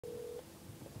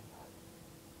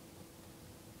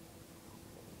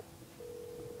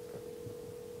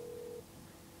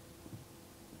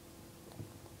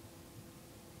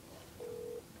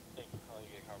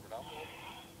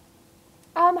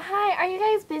Hi, are you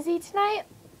guys busy tonight?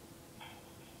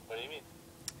 What do you mean?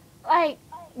 Like,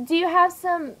 do you have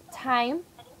some time?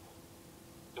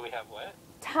 Do we have what?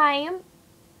 Time?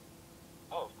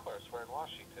 Oh, of course. We're in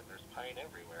Washington. There's pine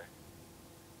everywhere.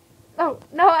 Oh,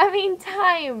 no, I mean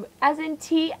time, as in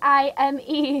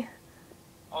Time.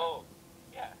 Oh,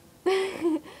 yeah.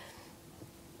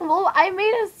 Well, I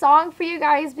made a song for you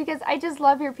guys because I just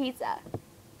love your pizza.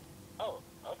 Oh,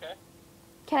 okay.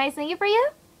 Can I sing it for you?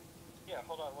 Yeah,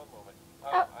 hold on one moment.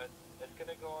 Oh, It's going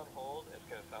to go on hold. It's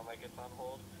going to sound like it's on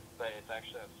hold, but it's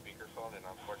actually on speakerphone, and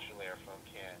unfortunately our phone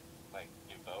can't,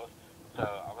 do both. So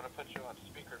I'm going to put you on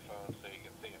speakerphone so you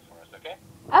can sing it for us, okay?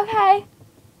 okay.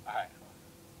 All right.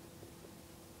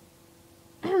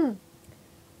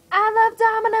 I love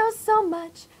Domino's so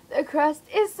much. The crust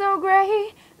is so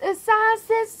great. The sauce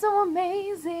is so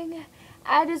amazing.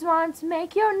 I just want to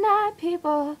make your night,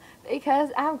 people, because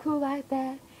I'm cool like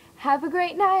that. Have a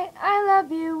great night. I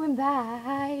love you and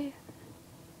bye.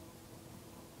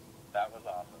 That was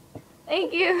awesome.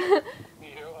 Thank you.